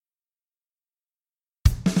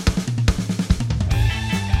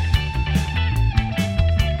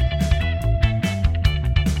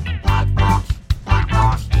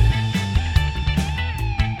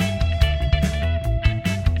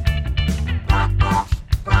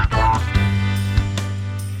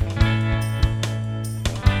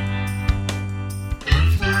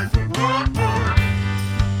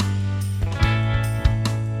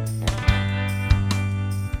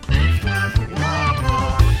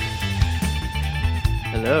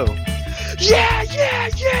Hello. Yeah!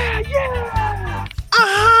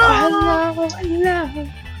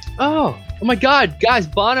 Hello. Oh my God, guys!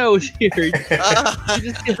 Bono is here. He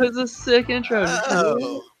just gave us a sick intro.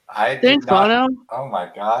 Oh. I did Thanks, not. Bono. Oh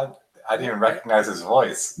my God! I didn't even recognize his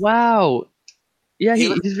voice. Wow. Yeah,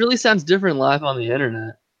 He he really sounds different live on the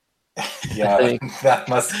internet. Yeah, think. that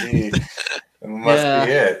must be Yeah.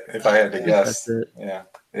 it. If I had to I think guess, that's it. yeah.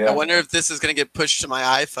 I wonder if this is going to get pushed to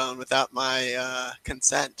my iPhone without my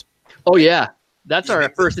consent. Oh yeah, that's You our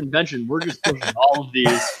think first invention. We're just pushing all of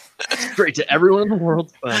these straight to everyone in the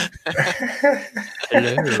world's phone.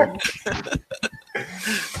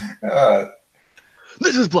 Hello.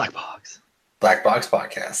 This is Black Box. Black Box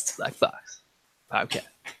Podcast. Black Box. Okay.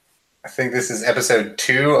 I think this is episode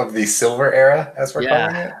 2 of the Silver Era, as we're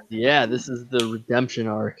calling it. Yeah, this is the redemption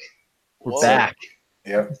arc. We're Whoa. back.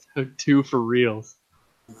 Yep. Episode 2 for reals.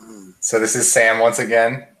 So this is Sam once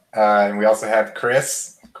again, and we also have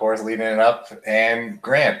Chris, of course, leading it up, and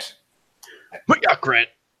Grant. But yeah, Grant.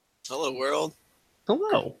 Hello, world.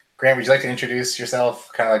 Hello. Grant, would you like to introduce yourself,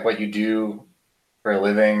 kind of like what you do for a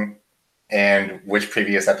living, and which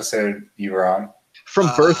previous episode you were on? From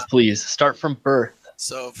birth, please. Start from birth.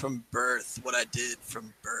 So from birth, what I did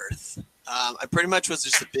from birth, I pretty much was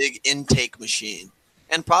just a big intake machine,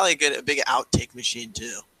 and probably a big outtake machine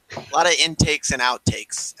too. A lot of intakes and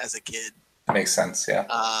outtakes as a kid. Makes sense, yeah.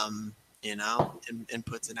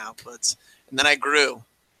 Inputs and outputs. And then I grew.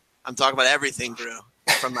 I'm talking about everything grew,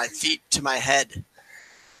 from my feet to my head.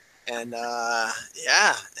 And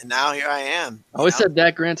and now here I am. I always said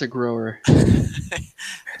that Grant's a grower. So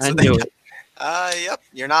I knew it. Yep,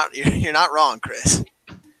 you're not wrong, Chris.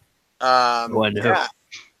 I know. Yeah.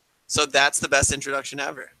 So that's the best introduction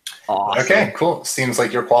ever. Awesome. Okay, cool. Seems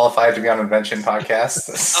like you're qualified to be on Invention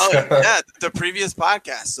Podcast. Oh yeah, the previous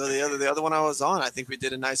podcast. So the other one I was on, I think we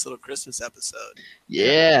did a nice little Christmas episode.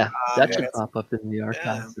 Yeah, that yeah. should pop up in the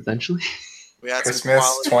archives eventually. We had Christmas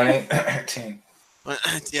some quality. 2018.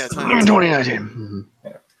 Yeah, 2019.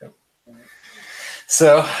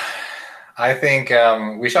 So, I think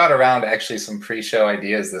we shot around actually some pre-show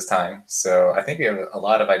ideas this time. So I think we have a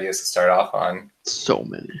lot of ideas to start off on. So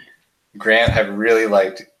many. Grant, I really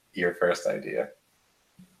liked your first idea.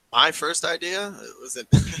 My first idea was it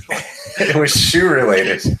It was shoe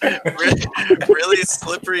related. really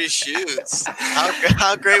slippery shoes.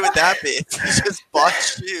 How great would that be if you just bought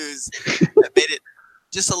shoes that made it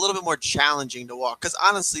just a little bit more challenging to walk? Because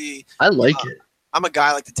honestly, I like it. I'm a guy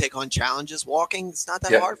I like to take on challenges. Walking, it's not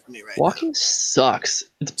that hard for me right now. Walking sucks.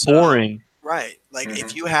 It's boring. Right. Like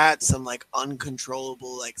if you had some like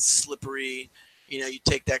uncontrollable, like slippery, you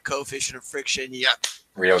take that coefficient of friction,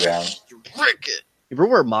 Real down. you rick it. You ever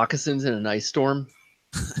wear moccasins in an ice storm?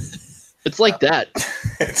 It's like that.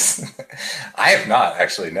 I have not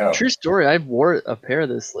actually, no. True story. I wore a pair of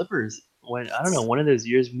those slippers when, I don't know, one of those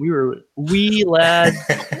years when we were wee lads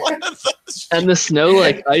One of those. and the snow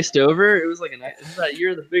like iced over. It was like it was that year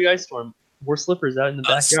of the big ice storm. Wore slippers out in the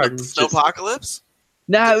backyard. Snowpocalypse?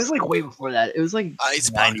 Nah, it was like way before that. It was like Ice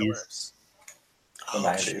 90s. apocalypse. The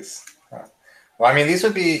 90s. Huh. Well, I mean, these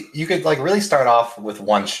would be, you could like really start off with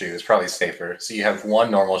one shoe. It's probably safer. So you have one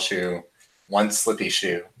normal shoe, one slippy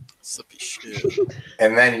shoe. Slippy shoe.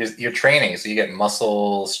 And then you're training. So you get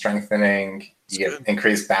muscle strengthening, you get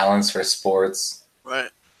increased balance for sports, Right.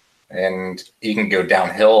 and you can go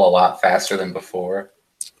downhill a lot faster than before.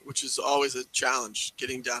 Which is always a challenge,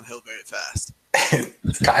 getting downhill very fast.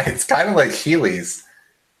 It's kind of like Heelys,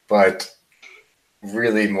 but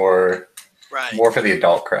really more Right. for the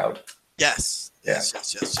adult crowd. Yes. Yeah.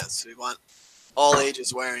 Yes. We want all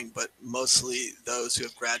ages wearing, but mostly those who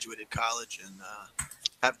have graduated college and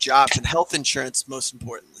have jobs and health insurance, most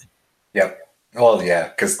importantly. Yep. Well, yeah,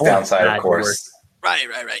 because downside, of course, Right.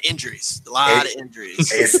 Injuries. A lot of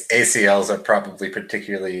injuries. ACLs are probably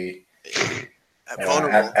particularly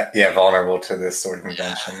Vulnerable. vulnerable to this sort of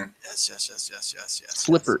invention. Yes.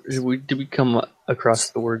 Slipper. Did we come across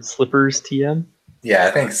the word slippers, TM? Yeah,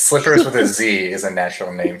 I think slippers with a Z is a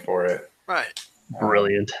natural name for it. Right.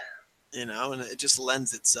 Brilliant. And it just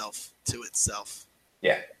lends itself to itself.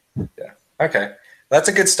 Yeah. Okay, that's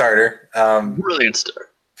a good starter. Brilliant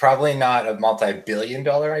start. Probably not a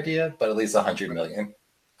multi-billion-dollar idea, but at least 100 million.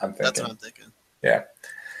 I'm thinking. That's what I'm thinking. Yeah.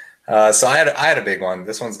 So I had a big one.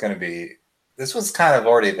 This one's kind of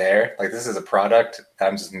already there. Like, this is a product that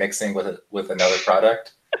I'm just mixing with another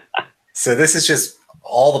product. So this is just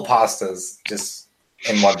all the pastas just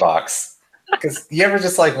in one box. Because you ever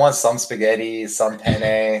just like want some spaghetti, some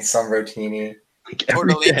penne, some rotini? Like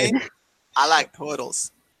every day. Tortellini? I like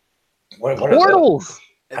turtles. What are Portals.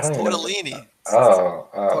 It's I don't even know. tortellini. Oh.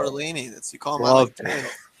 Tortellini. You call them. I Love like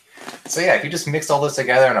turtles. So yeah, if you just mixed all those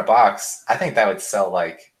together in a box, I think that would sell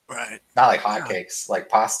like Right. not like hotcakes, like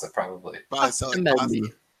pasta probably. Probably selling Maybe. pasta.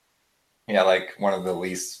 Yeah, like one of the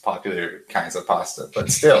least popular kinds of pasta,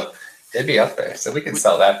 but still, it'd be up there. So we could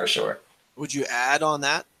sell that for sure. Would you add on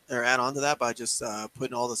that or add on to that by just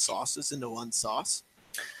putting all the sauces into one sauce?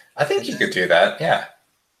 I think you could do that. Yeah,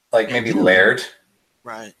 like maybe Ooh. layered.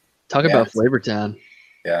 Right. Talk about Flavor Town.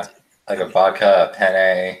 Yeah, like a vodka, a penne,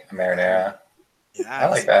 a marinara. Yeah. I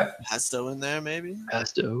like that. Pesto in there, maybe.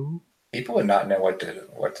 Pesto. People would not know what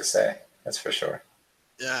to say. That's for sure.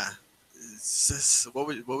 Yeah. It's just, what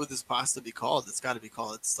would this pasta be called? It's got to be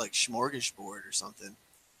called. It's like smorgasbord or something.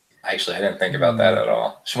 Actually, I didn't think about that at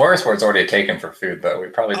all. Smorgasbord's already taken for food, though. We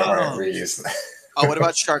probably don't want to reuse that. Oh, what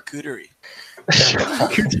about charcuterie?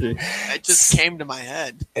 It just came to my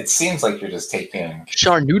head. It seems like you're just taking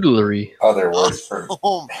Charnoodlery. other words for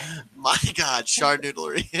Oh my God,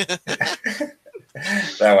 charnoodlery.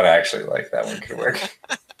 that one. I actually like that one. Could work.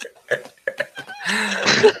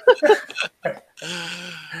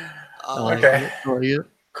 Okay. I like it.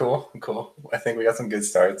 Cool. I think we got some good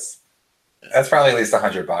starts. That's probably at least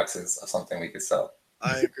 100 boxes of something we could sell.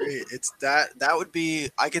 I agree. It's that would be.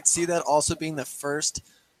 I could see that also being the first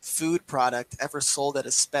food product ever sold at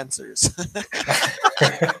a Spencer's.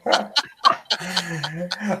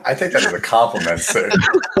 I think that is a compliment, sir.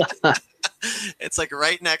 It's like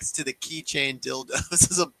right next to the keychain dildo. This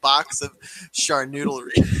is a box of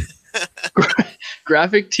charnoodlery.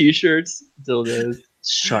 Graphic T-shirts, dildos,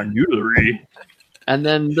 charnoodlery, and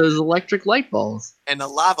then those electric light balls. And a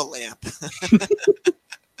lava lamp.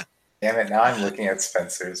 Damn it! Now I'm looking at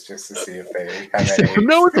Spencer's just to see if they have any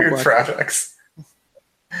No, it's food a- products.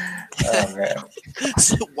 Oh man!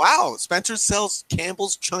 So, wow, Spencer sells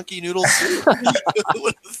Campbell's Chunky Noodle Soup. Who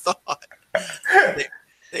would have thought?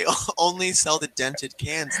 They only sell the dented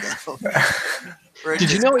cans, though.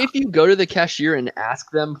 Did you know if you go to the cashier and ask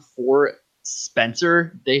them for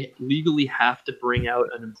Spencer, they legally have to bring out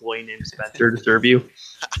an employee named Spencer to serve you?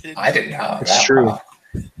 I didn't know. It's that. true. Wow.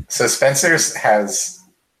 So Spencer's has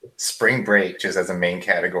Spring Break just as a main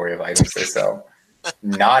category of items they sell.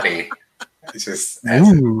 Naughty, just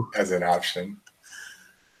as an option.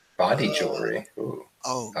 Body jewelry. Ooh.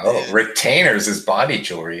 Oh, Oh, retainers is body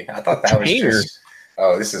jewelry. I thought that was Retainer? just.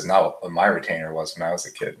 Oh, this is not what my retainer was when I was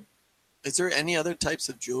a kid. is there any other types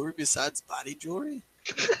of jewelry besides body jewelry?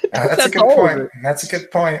 That's a That's good all of point. it. That's a good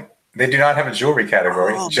point. They do not have a jewelry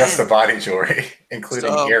category, Oh, just man. the body jewelry, including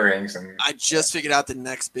So, earrings and. I just figured out the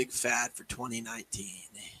next big fad for 2019.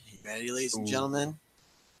 You ready, ladies and Ooh. gentlemen?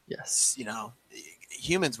 Yes. You know,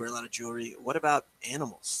 humans wear a lot of jewelry. What about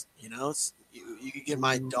animals? You know, you could get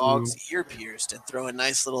my dog's ear pierced and throw a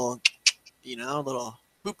nice little, little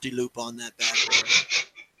hoop-de-loop on that bad boy.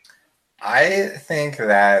 I think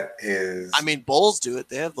that is. I mean, bulls do it.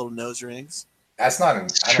 They have little nose rings. That's not. I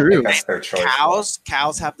don't true. think that's their choice.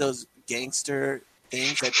 Cows have those gangster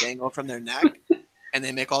things that dangle from their neck, and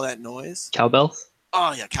they make all that noise. Cowbells?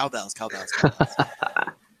 Oh yeah, cowbells.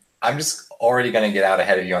 I'm just already going to get out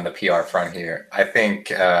ahead of you on the PR front here. I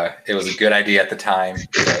think it was a good idea at the time,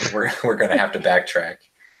 but we're going to have to backtrack.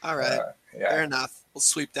 All right, Yeah. fair enough. We'll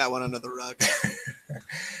sweep that one under the rug.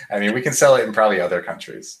 I mean, we can sell it in probably other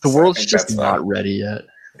countries. The so I world's think just that's not fine. ready yet.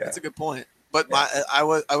 Yeah. That's a good point. But I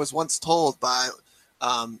was once told by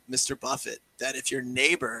Mr. Buffett that if you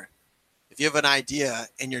have an idea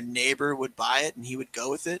and your neighbor would buy it and he would go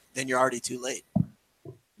with it, then you're already too late.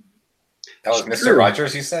 That was Mr. True.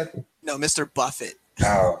 Rogers, you said? No, Mr. Buffett,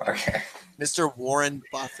 Oh, okay. Mr. Warren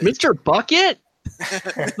Buffett, Mr. Bucket?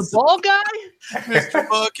 The ball guy? Mr.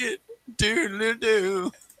 Bucket,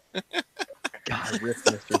 doo. God, rip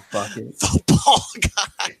Mr. Bucket. The ball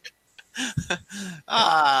guy.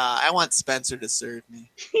 I want Spencer to serve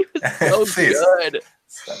me. So Please. good.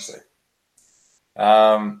 Spencer.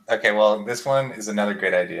 Okay, well, this one is another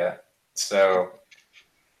great idea. So,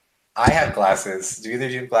 I have glasses. Do either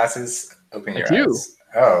of you have glasses? Open I your do. eyes.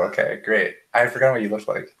 Oh, okay, great. I had forgotten what you looked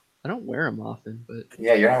like. I don't wear them often, but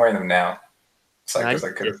Yeah, you're not wearing them now. It's like, I 'cause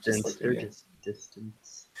I could have just distance. looked at They're you. just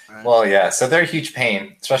distance. Right. Well, yeah, so they're a huge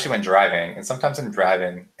pain, especially when driving. And sometimes I'm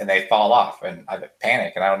driving and they fall off and I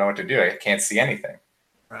panic and I don't know what to do. I can't see anything.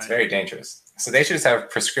 It's very dangerous. So they should just have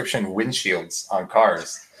prescription windshields on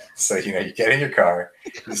cars. So, you get in your car,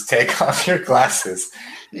 just take off your glasses.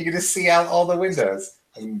 You can just see out all the windows.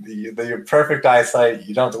 And your perfect eyesight.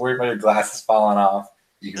 You don't have to worry about your glasses falling off.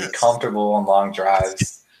 You can be comfortable on long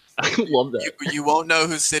drives. I love that. You won't know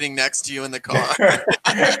who's sitting next to you in the car.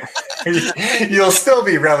 You'll still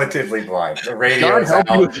be relatively blind. The God radio's help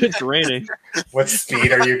you out. if it's raining. What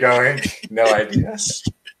speed are you going? No idea.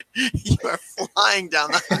 You are flying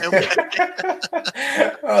down the highway.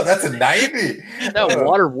 Oh, that's a 90. That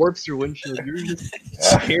water warps your windshield. You're just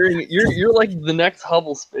staring. You're like the next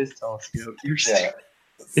Hubble Space Telescope. You're staring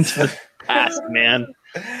into the past, man.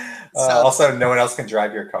 Also, no one else can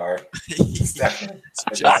drive your car. It's definitely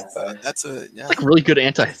That's a like really good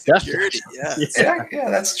anti-theft. security. Yeah. yeah,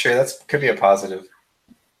 that's true. That could be a positive.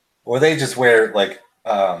 Or they just wear like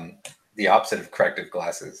the opposite of corrective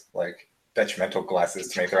glasses, like detrimental glasses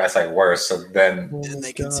to make their eyesight worse. So then, And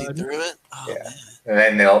they can see through it. Oh, yeah,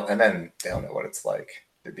 man. and then they'll know what it's like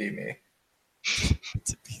to be me.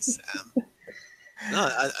 To be Sam. No,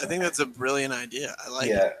 I think that's a brilliant idea. I like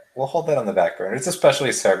it. Yeah, we'll hold that on the back burner. It's a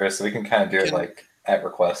specialty service, so we can kind of do it like at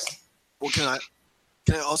request. Well, can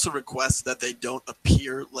I also request that they don't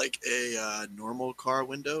appear like a normal car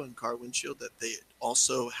window and car windshield? That they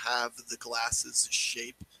also have the glasses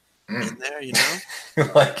shape in there. You know,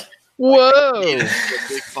 Like, Whoa! the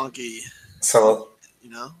big funky. so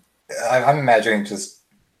You know, I'm imagining just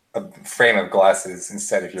a frame of glasses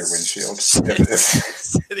instead of your windshield.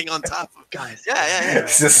 It's sitting on top of Guys, Yeah.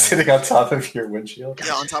 just sitting on top of your windshield.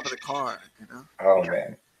 Yeah, on top of the car. You know. Oh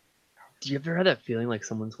man, do you ever have that feeling like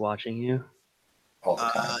someone's watching you? all the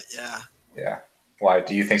time. Yeah. Yeah. Why?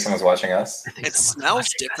 Do you think someone's watching us? I think It someone's smells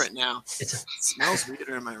watching us. different now. It's It smells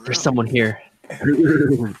weirder in my room. There's someone here.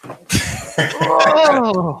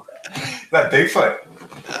 Oh! That Bigfoot.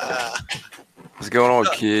 What's going on,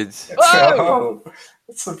 kids? Oh,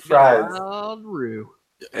 surprise. Wild Roo.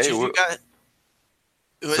 Hey, You got-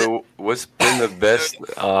 So, what's been the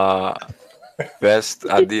best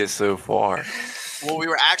idea so far? Well, we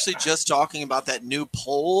were actually just talking about that new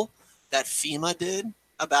poll that FEMA did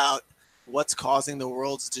about what's causing the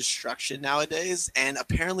world's destruction nowadays, and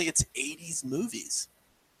apparently it's 80s movies.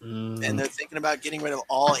 And they're thinking about getting rid of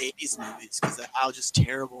all 80s movies because of how just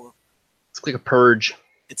terrible. It's like a purge.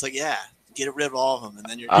 It's like, yeah, get rid of all of them, and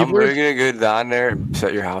then you're. I'm really gonna go down there and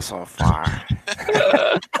set your house on fire.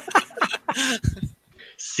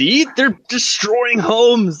 See, they're destroying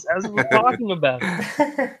homes as we're talking about.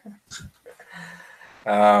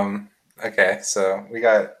 Okay, so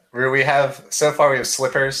we have so far we have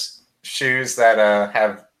slippers, shoes that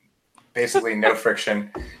have basically no friction,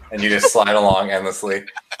 and you just slide along endlessly.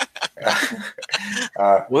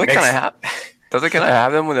 Well, they mixed- kind of have. Does it kind of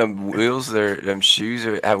have them with them wheels? Them shoes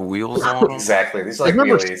have wheels on them. Exactly. These are like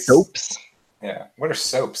Remember wheelies. soaps? Yeah. What are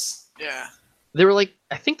soaps? Yeah. They were like,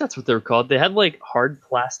 I think that's what they were called. They had like hard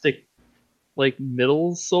plastic, like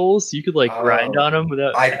middle soles, so you could like grind on them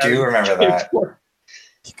without. I do remember that.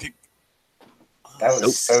 You could, That was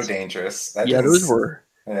Soaps. so dangerous. Those were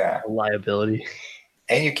Yeah. a liability.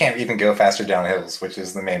 And you can't even go faster down hills, which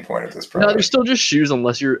is the main point of this No, product. they're still just shoes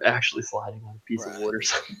unless you're actually sliding on a piece of Right. wood or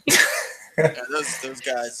something. yeah, those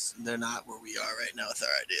guys, they're not where we are right now with our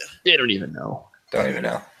idea. They don't even know. Don't even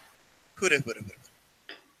know. Who'da.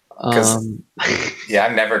 Yeah,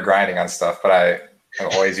 I'm never grinding on stuff, but I'm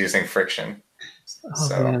always using friction. Oh,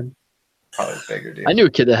 So man. probably a bigger deal. I knew a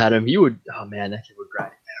kid that had him. He would. Oh man, that kid would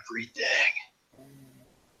grind everything.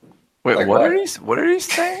 Wait, Like what what? are these? What are these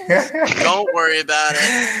things? Don't worry about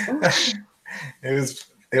it.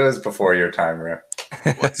 It was before your time, Rue.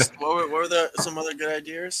 What were some other good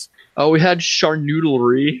ideas? Oh, we had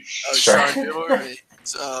charnoodlery. Oh, Sure. charcuterie.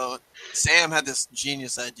 So Sam had this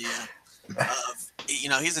genius idea of,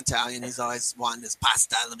 he's Italian. He's always wanting his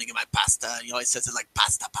pasta. Let me get my pasta. He always says it like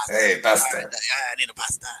pasta. Hey, pasta. All right, yeah, I need a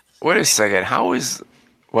pasta. Wait a second. How is?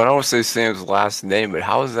 Well, I don't say Sam's last name, but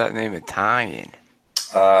how is that name Italian?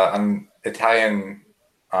 I'm Italian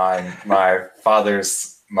on my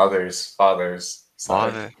father's mother's father's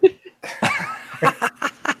side. Father.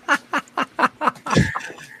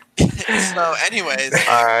 So, anyways,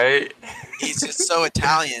 All right. he's just so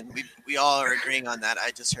Italian. We all are agreeing on that.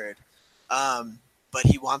 I just heard. But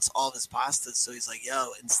he wants all of his pastas, so he's like, "Yo,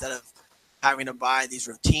 instead of having to buy these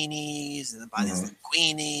rotinis and then buy these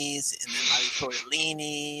linguinis and then buy these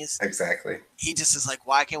tortellinis, Exactly. he just is like,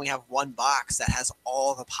 why can't we have one box that has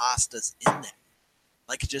all the pastas in there?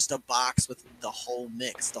 Like just a box with the whole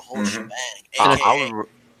mix, the whole shebang, aka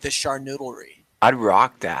the charnoodlery I'd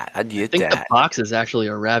rock that. I'd I get think the that. box is actually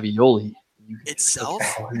a ravioli. You can itself. put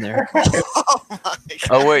it all in there. Oh my god!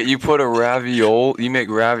 Oh wait, you put a ravioli. You make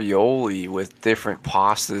ravioli with different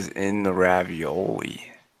pastas in the ravioli.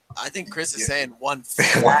 I think Chris is saying one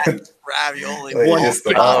fat ravioli. Like, One just the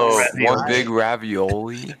big Oh, ravioli. one big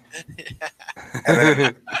ravioli.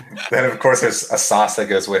 And then of course there's a sauce that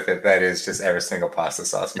goes with it that is just every single pasta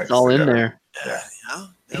sauce mixed It's all in together. there. Yeah.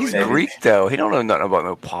 There He's we go. Greek though. He don't know nothing about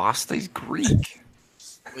no pasta. He's Greek.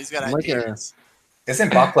 Well, he's got Like ideas.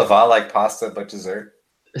 Isn't baklava like pasta but dessert?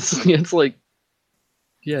 It's like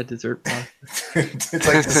Yeah, dessert pasta. It's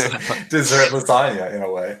like dessert lasagna in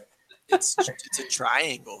a way. It's a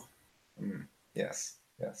triangle. Yes.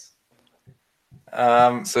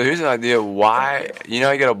 So here's an idea. Why, you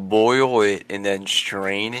gotta boil it and then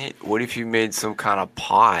strain it. What if you made some kind of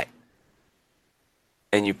pot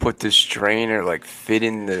and you put the strainer fit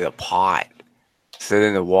into the pot? So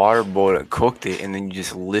then the water boiled and cooked it, and then you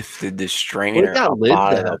just lifted the strainer up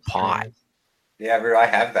out of the pot. Yeah, bro, I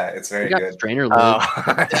have that. It's very good. Strainer lid. Yeah,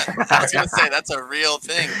 I was gonna say that's a real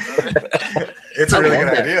thing. It's a really good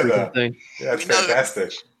idea, though. Thing. Yeah, it's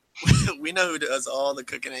fantastic. We know who does all the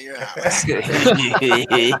cooking at your house.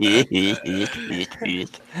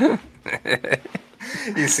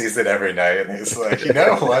 He sees it every night, and he's like, you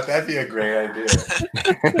know what? That'd be a great idea.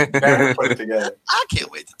 Never put it together. I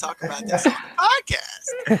can't wait to talk about this on the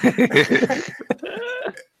podcast.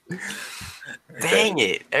 Dang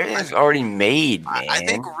it. Everything's already made, man. I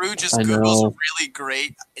think Rue just Googles really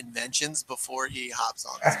great inventions before he hops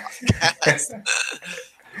on this podcast.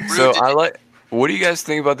 So what do you guys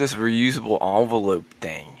think about this reusable envelope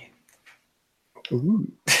thing? Ooh.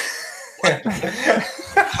 Are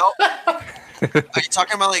you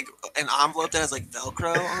talking about an envelope that has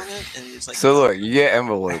Velcro on it? And it's so look, you get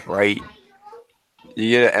envelope, right? You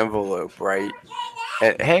get an envelope, right?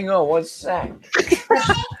 And hang on one sec.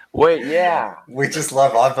 Wait, yeah. We just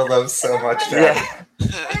love envelopes so much now.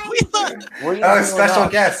 Yeah. Special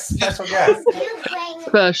guest. Special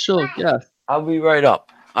guest. I'll be right up.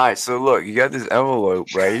 All right, so look, you got this envelope,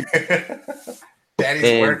 right?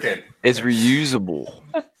 Daddy's working. It's reusable,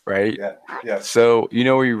 right? Yeah. So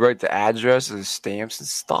where you write the address and stamps and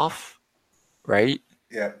stuff, right?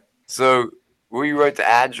 Yeah. So where you write the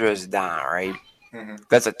address down, right? Mm-hmm.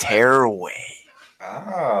 That's a tearaway.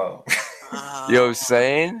 Oh. You know what I'm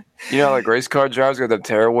saying? Race car drivers got the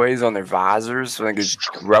tearaways on their visors, so they can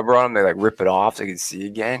rubber on them, they rip it off so they can see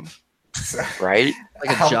again. Right?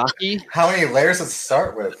 Like a jockey? How many layers does it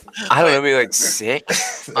start with? I don't know, maybe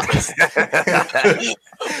 6.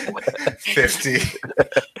 50.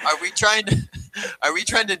 Are we trying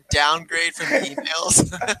to downgrade from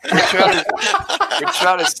emails? We're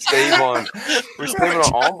trying to save on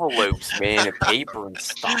envelopes, man, and paper and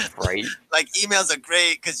stuff, right? Emails are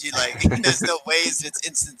great because you there's no ways it's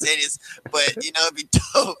instantaneous, but it'd be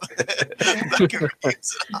dope.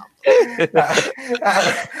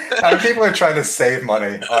 People are trying to save money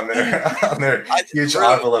on their huge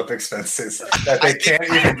envelope expenses that they can't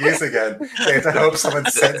even use again. They have to hope someone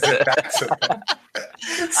sends it back to them.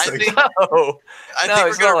 I think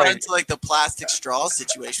we're gonna run into the plastic straw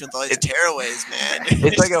situation with all these tearaways, man.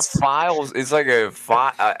 It's like it's like a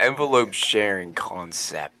envelope sharing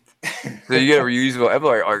concept. So you get a reusable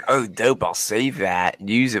envelope, oh dope, I'll save that and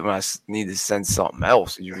use it when I need to send something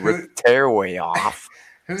else. You rip the tearaway off.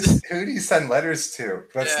 Who do you send letters to?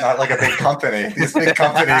 That's not a big company. These big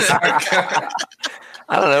companies aren't good.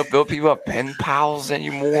 I don't know, Bill, people have pen pals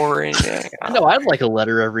anymore or anything. No, I'd like a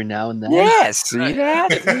letter every now and then. Yeah, see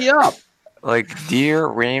that? Hit me up. Dear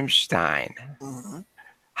Rammstein,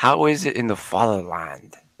 how is it in the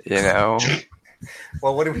fatherland? Well,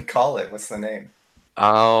 what do we call it? What's the name?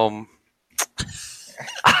 I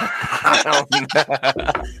don't know.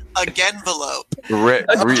 Agenvelope.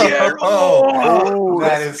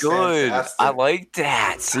 That is good. Fantastic. I like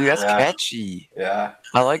that. See, that's catchy. Yeah.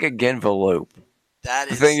 I like Agenvelope.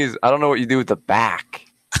 The thing is, I don't know what you do with the back.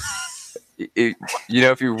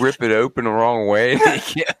 If you rip it open the wrong way.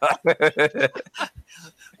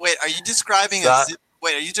 Wait, are you describing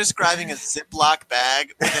a Ziploc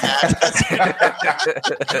bag with an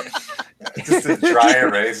address? Just a dry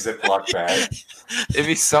erase Ziploc bag. It'd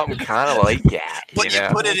be something kind of like that. But you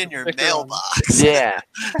put it in your mailbox. Yeah.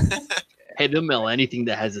 Hey, they'll mail anything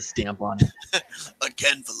that has a stamp on it.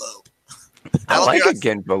 Agenvelope. I like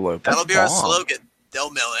Agenvelope. That'll be our slogan. They'll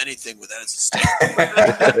mail anything with that as a stamp.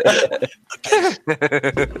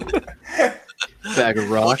 Bag of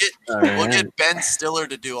rocks. We'll get Ben Stiller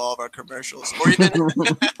to do all of our commercials. Or even,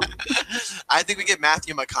 I think we get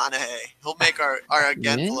Matthew McConaughey. He'll make our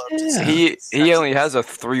envelope. He only has a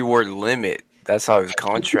 3-word limit. That's how his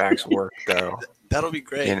contracts work, though. That'll be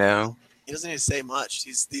great. He doesn't even say much.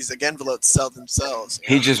 These envelopes sell themselves.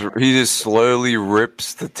 He just slowly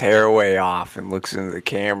rips the tearaway off and looks into the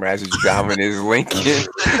camera as he's driving his Lincoln.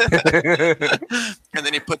 And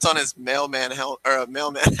then he puts on his mailman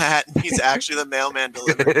hat, and he's actually the mailman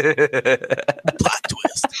delivering. Plot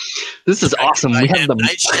twist. This is awesome. We have the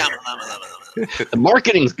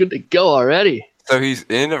marketing's good to go already. So he's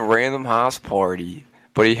in a random house party,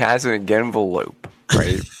 but he has an envelope,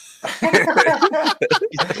 right?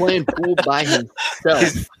 He's playing pool by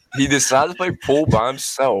himself. he decides to play pool by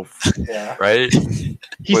himself, Yeah. right?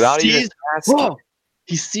 He Without even sees, asking. whoa,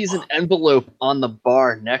 he sees an envelope on the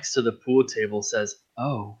bar next to the pool table. Says,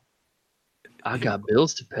 "Oh, I got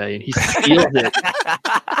bills to pay," and he steals it.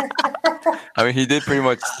 I mean, he did pretty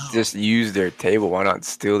much just use their table. Why not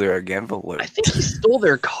steal their envelope? I think he stole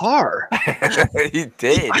their car. He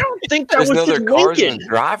did. I don't think that There's was no his other cars in Lincoln. the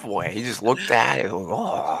driveway. He just looked at it. Like,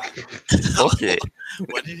 oh, look it.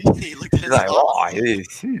 What did he look at? He's His like, phone? oh, it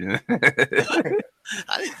is.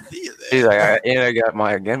 I didn't see it He's there. like, and I got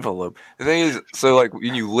my envelope. The thing is, so like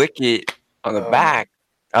when you lick it on the back,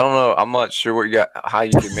 I don't know. I'm not sure what you got. How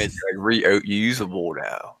you can make it like reusable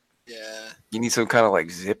though. Yeah, You need some kind of like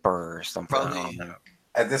zipper or something. I don't Probably. know.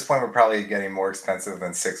 At this point, we're probably getting more expensive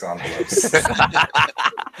than 6 envelopes.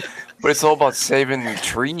 But it's all about saving the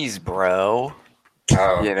trees, bro.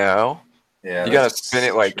 Oh, You know, yeah. you gotta that's spin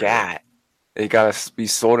it like true. that. It gotta be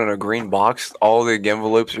sold in a green box. All the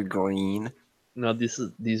envelopes are green. No, these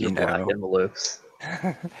are You black know. envelopes.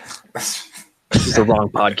 This is the wrong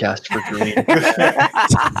podcast for green.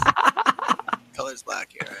 color's black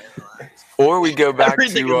here. Right? Or we go back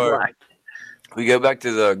Everything to is black. we go back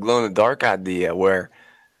to the glow in the dark idea where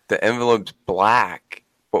the envelope's black,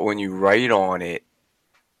 but when you write on it,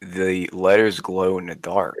 the letters glow in the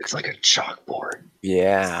dark. It's like a chalkboard.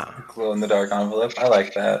 Yeah, Glow in the dark envelope. I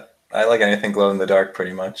like that. I like anything glow in the dark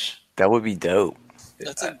pretty much. that would be dope.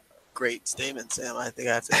 That's a great statement, Sam. I think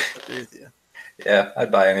I have to agree with you. Yeah,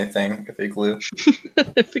 I'd buy anything if it glue.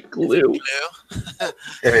 If it glue. Glue?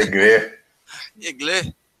 If it glue. Yeah,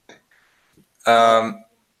 glue.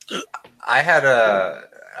 I had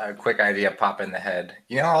a quick idea pop in the head.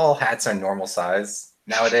 You know how all hats are normal size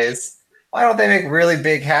nowadays? Why don't they make really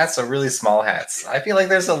big hats or really small hats? I feel like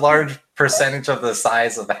there's a large percentage of the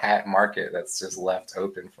size of the hat market that's just left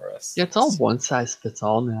open for us. Yeah, it's all one size fits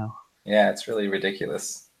all now. Yeah, it's really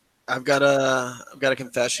ridiculous. I've got a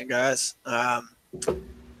confession, guys. I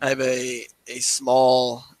have a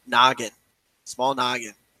small noggin.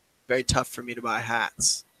 Very tough for me to buy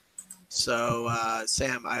hats. So,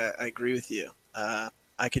 Sam, I agree with you.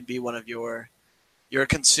 I could be one of your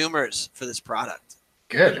consumers for this product.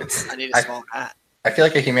 Good. I need a small hat. I feel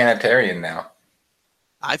like a humanitarian now.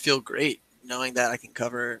 I feel great knowing that I can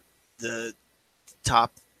cover the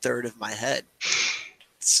top third of my head.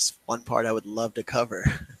 It's one part I would love to cover.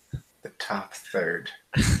 The top third.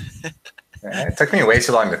 Yeah, it took me way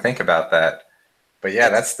too long to think about that. But yeah,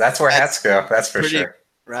 that's where hats go. That's for pretty- sure.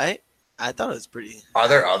 Right? I thought it was pretty. Are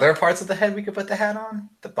there other parts of the head we could put the hat on?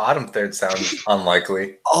 The bottom third sounds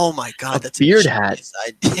unlikely. Oh my god, A that's beard a hat. genius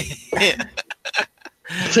idea.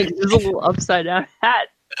 It's like there's a little upside down hat.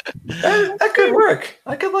 That could work.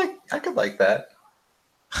 I could like that.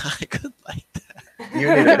 I could like that.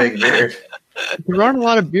 You need a big beard. There aren't a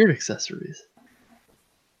lot of beard accessories.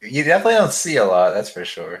 You definitely don't see a lot, that's for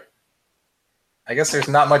sure. I guess there's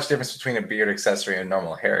not much difference between a beard accessory and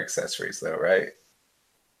normal hair accessories, though, right?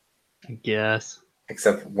 I guess.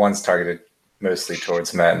 Except one's targeted mostly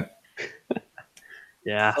towards men.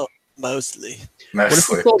 Yeah. Mostly. What if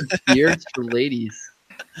we Mostly. sold beards for ladies?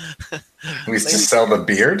 We just sell the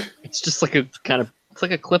beard? It's just like it's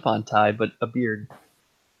like a clip-on tie, but a beard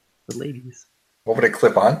for ladies. What would it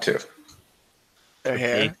clip onto? Their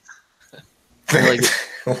hair.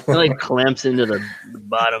 It like clamps into the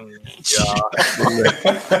bottom jaw.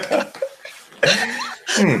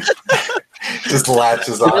 Just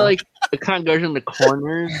latches It on like it kind of goes in the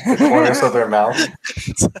corners. the corners of their mouth.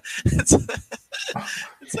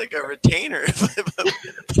 It's like a retainer, but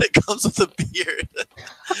it comes with a beard.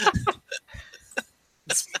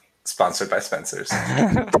 Sponsored by Spencer's.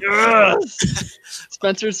 Yes!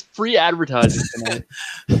 Spencer's free advertising tonight.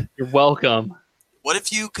 You're welcome. What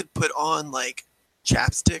if you could put on like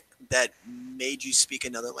chapstick that made you speak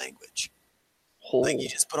another language? Like you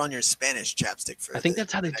just put on your Spanish chapstick for. I think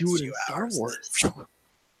that's how they do it in next few Star hours, Wars. and then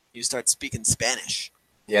you start speaking Spanish.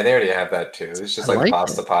 Yeah, they already have that too. It's just I like the like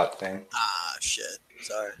pasta pot thing. Ah, shit.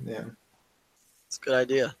 Sorry. Yeah. It's a good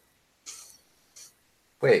idea.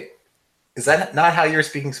 Wait, is that not how you were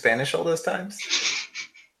speaking Spanish all those times?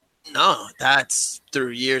 No, that's through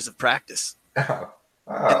years of practice Oh.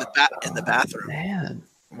 in the bathroom. Man.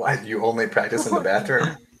 Why, you only practice in the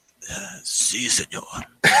bathroom? Si, senor.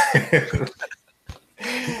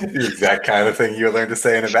 The exact kind of thing you learn to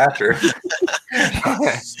say in a bathroom.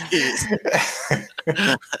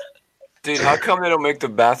 Dude, how come they don't make the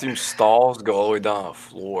bathroom stalls go all the way down the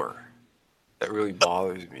floor? That really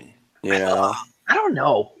bothers me. You know? I don't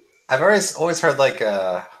know. I've always heard like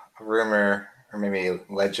a rumor or maybe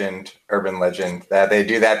urban legend, that they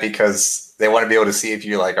do that because they want to be able to see if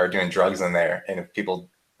you like are doing drugs in there, and if people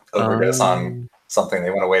overdose on something. They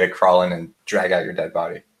want a way to crawl in and drag out your dead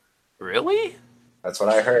body. Really? That's what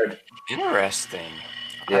I heard. Interesting.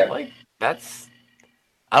 Yeah. That's.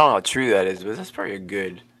 I don't know how true that is, but that's probably a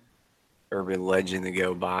good urban legend to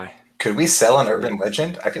go by. Could we sell an urban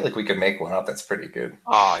legend? I feel like we could make one up that's pretty good.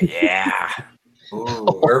 Oh yeah.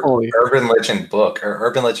 Ooh, urban legend book or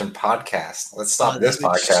urban legend podcast. Let's stop this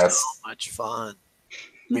podcast. So much fun.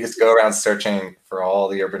 We just go around searching for all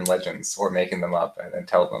the urban legends or making them up and then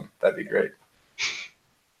tell them. That'd be great.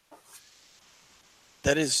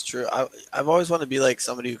 That is true. I've always wanted to be like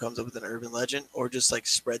somebody who comes up with an urban legend or just like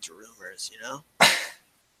spreads rumors, you know? I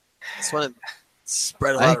just want to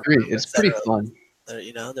spread a lot I of agree. rumors. It's pretty fun.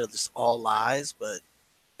 They're just all lies, but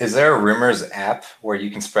Is there a rumors app where you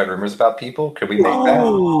can spread rumors about people? Could we make that?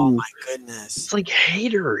 oh my goodness. It's like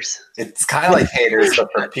haters. It's kind of like haters, but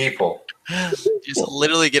for people. Just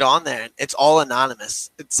literally get on there. And it's all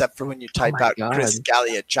anonymous except for when you type my out God. Chris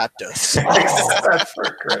Galliachatos. Except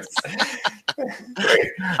for Chris.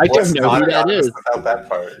 Wait, I what's don't know not who that anonymous is. Without that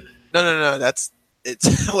part. No.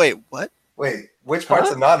 It's wait, what? Wait, which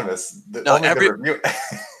part's anonymous? No, only the review.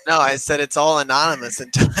 No, I said it's all anonymous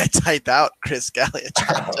until I type out Chris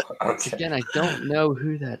Galliachatos. Oh, okay. Again, I don't know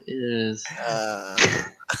who that is.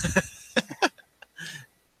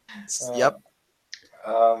 Yep.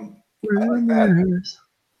 I like that.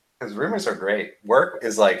 Because rumors are great. Work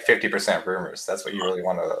is like 50% rumors. That's what you really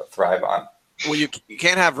want to thrive on. Well, you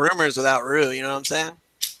can't have rumors without Rue. You know what I'm saying?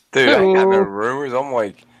 Dude, I ain't got no Hello. rumors. I'm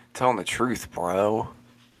like telling the truth, bro.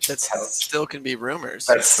 That still can be rumors.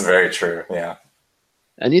 That's very true. Yeah.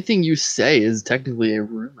 Anything you say is technically a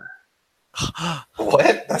rumor.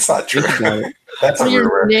 What? That's not true. Think about it. That's a Well, your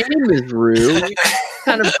rumor. name is Rue. You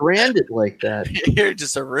kind of brand it like that. You're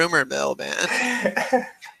just a rumor mill, man.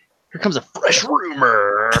 Here comes a fresh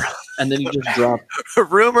rumor, and then you just drop.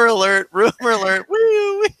 Rumor alert! Rumor alert!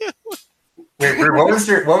 Woo! Wait, Rue, what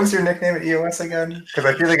was your nickname at EOS again? Because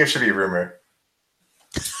I feel like it should be rumor.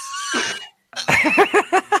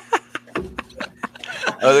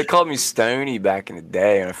 Oh, they called me Stony back in the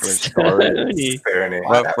day when I first started. Stony. Stony.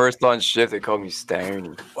 When I first on shift, they called me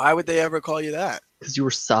Stony. Why would they ever call you that? Because you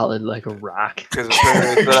were solid like a rock. Because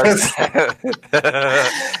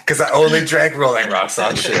Because I only drank Rolling Rocks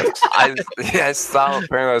on shift. apparently I sound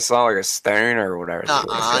like a stoner or whatever.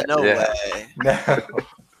 No Yeah. way.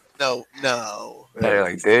 No. No. They're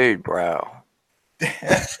like, dude, bro.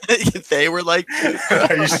 They were like, you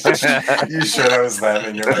sure that was them?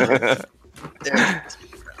 And you're like,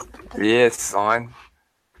 Yeah, son.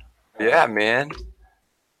 Yeah, man.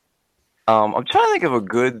 I'm trying to think of a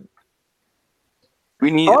good.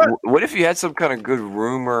 What if you had some kind of good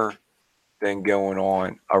rumor thing going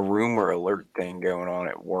on, a rumor alert thing going on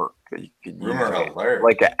at work that you could rumor use, alert.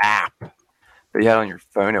 like an app that you had on your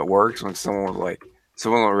phone at work. So when someone when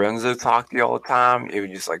Lorenzo talked to you all the time, it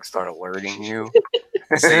would just like start alerting you.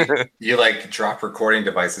 So you like drop recording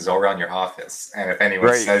devices all around your office, and if anyone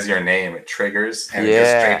Right. says your name, it triggers and it goes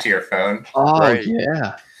Yeah. straight to your phone. Oh Right.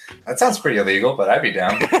 yeah. That sounds pretty illegal, but I'd be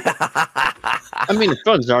down. I mean, the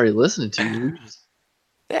phone's already listening to you. We just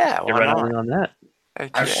Yeah, get why right not? on that.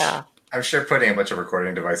 Heck I'm, yeah. I'm sure putting a bunch of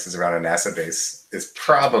recording devices around a NASA base is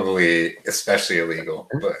probably especially illegal,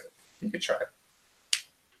 but you could try.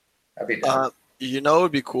 I'd be down. you know, it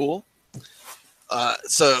would be cool.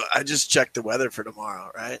 So I just checked the weather for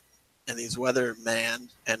tomorrow, right? And these weather man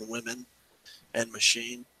and women and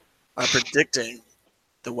machine are predicting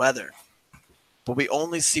the weather. But we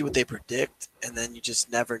only see what they predict, and then you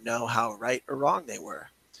just never know how right or wrong they were.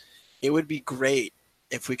 It would be great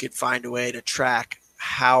if we could find a way to track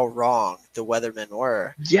how wrong the weathermen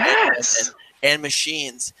were Yes. and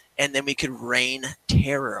machines, and then we could rain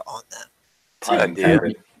terror on them.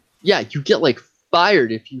 Unintended. Yeah, you get like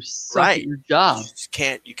fired if you suck Right. at your job.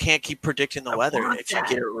 You can't keep predicting the I weather want if you that.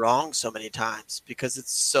 get it wrong so many times because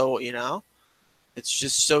it's so it's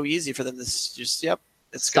just so easy for them to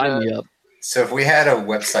it's Sign gonna me up. So if we had a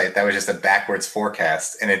website that was just a backwards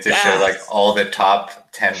forecast and it just showed Yes. like all the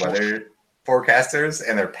top 10 weather forecasters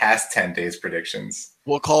and their past 10 days predictions.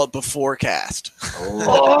 we'll call it beforecast.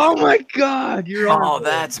 Oh my God, you're on. Oh,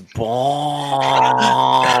 that's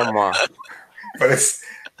bomb. But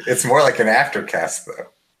it's more like an aftercast though.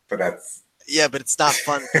 But that's Yeah, but it's not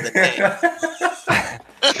fun for the name.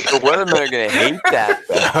 The weathermen are gonna hate that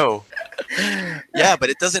though. Yeah, but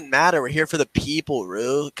it doesn't matter. We're here for the people,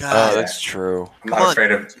 Rue. Oh, God. that's true. I'm Come not on,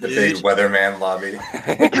 afraid of the big dude. weatherman lobby.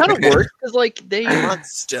 It kind of works because like they Come on, they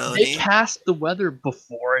Stoney. cast the weather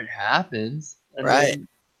before it happens. And Right. then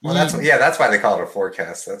Well, that's why they call it a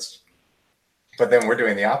forecast. But then we're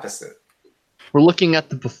doing the opposite. we're looking at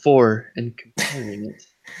the before and comparing it.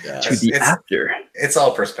 to the after. It's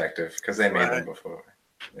all perspective because they made them before.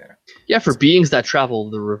 Yeah, for beings that travel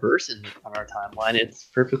the reverse on our timeline, it's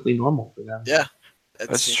perfectly normal for them. Yeah,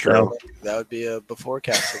 That's true. That would be a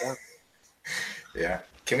beforecast for them. Yeah.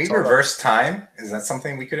 Can we reverse time? Is that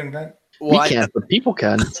something we could invent? We can't, but people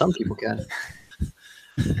can. Some people can.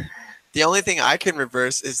 The only thing I can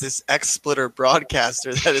reverse is this X-Splitter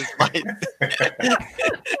broadcaster that is mine.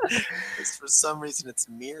 For some reason, it's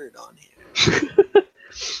mirrored on here.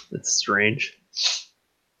 That's strange.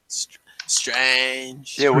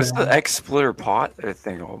 Strange. Yeah, what's the X-Splitter pot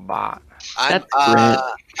thing all about? I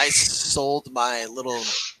sold my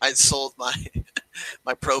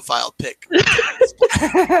my profile pic for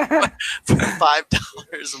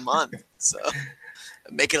 $5 a month. So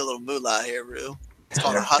I'm making a little moolah here, Rue. It's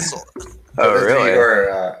called a hustle. Oh, really?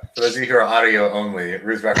 For those of you who are audio only,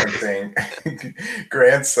 Rue's referencing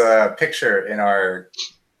Grant's picture in our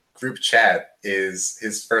group chat is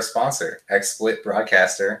his first sponsor, XSplit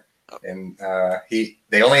Broadcaster, and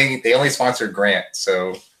they only sponsored Grant,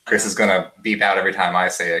 so Chris is gonna beep out every time I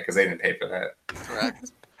say it because they didn't pay for that.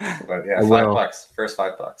 Correct. But yeah, $5. First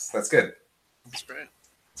 $5. That's good. That's great.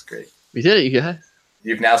 That's great. We did it, you guys.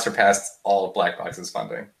 You've now surpassed all of Black Box's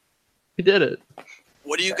funding. We did it.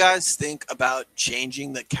 What do you guys think about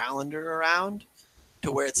changing the calendar around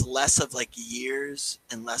to where it's less of like years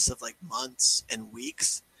and less of like months and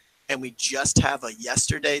weeks, and we just have a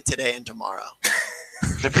yesterday, today, and tomorrow?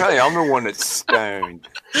 I'm the one that's stoned.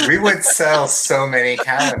 We would sell so many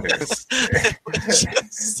calendars.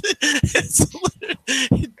 It's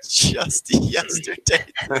literally just yesterday.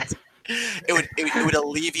 It would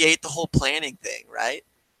alleviate the whole planning thing, right?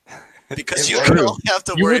 Because you would only have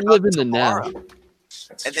to worry about tomorrow. Now.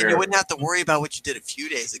 And then you wouldn't have to worry about what you did a few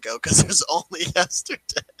days ago because there's only yesterday.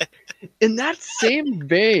 In that same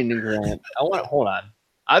vein, Grant, hold on.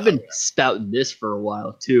 I've been spouting this for a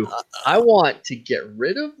while too. I want to get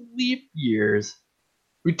rid of leap years.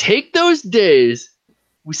 We take those days,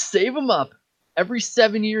 we save them up. Every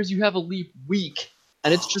 7 years, you have a leap week,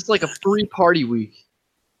 and it's just like a free party week.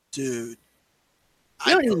 Dude,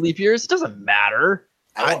 you don't need leap years. It doesn't matter.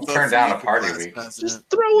 I won't turn down a party week. Just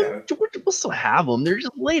throw them. We'll still have them. They're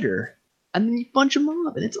just later, and then you bunch them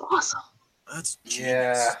up, and it's awesome. That's genius.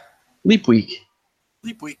 Yeah. Leap week.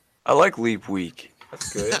 Leap week. I like Leap Week.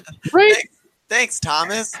 That's good. Right? Thanks,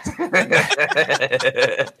 Thomas. But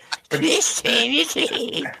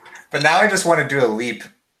now I just want to do a leap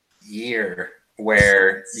year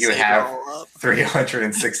where you have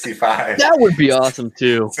 365. That would be awesome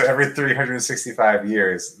too. So every 365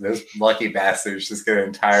 years, those lucky bastards just get an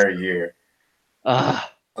entire year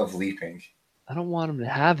of leaping. I don't want them to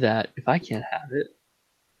have that if I can't have it.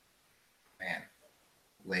 Man,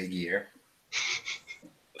 leg year.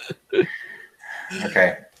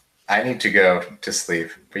 Okay, I need to go to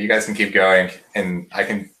sleep, but you guys can keep going, and I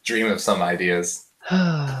can dream of some ideas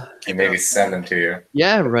and maybe send them to you.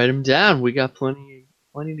 Yeah, write them down. We got plenty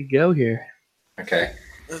to go here. Okay.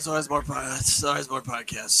 There's always more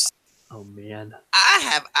podcasts. Oh man, I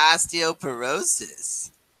have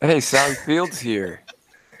osteoporosis. Hey, Sally Fields here.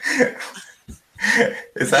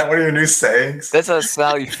 Is that one of your new sayings? That's a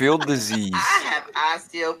Sally Field disease. I have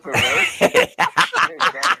osteoporosis.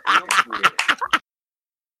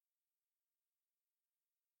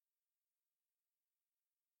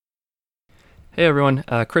 Hey everyone,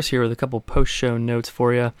 Chris here with a couple post-show notes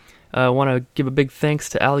for you. I want to give a big thanks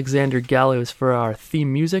to Alexander Gallows for our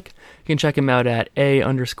theme music. You can check him out at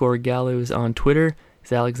 @A_Gallows on Twitter.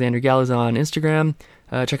 It's Alexander Gallows on Instagram.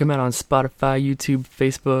 Check him out on Spotify, YouTube,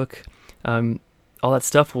 Facebook. All that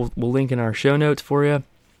stuff we'll link in our show notes for you.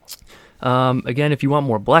 Again, if you want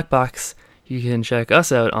more Black Box, you can check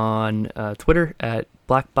us out on Twitter at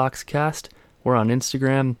BlackBoxCast. We're on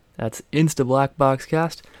Instagram. That's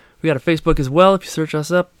InstaBlackBoxCast. We got a Facebook as well if you search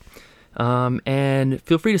us up. And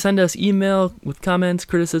feel free to send us email with comments,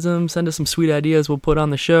 criticism, send us some sweet ideas we'll put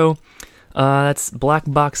on the show. That's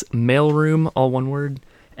blackboxmailroom, all one word,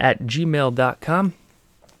 @gmail.com.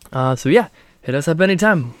 So yeah, hit us up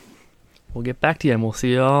anytime. We'll get back to you and we'll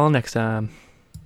see you all next time.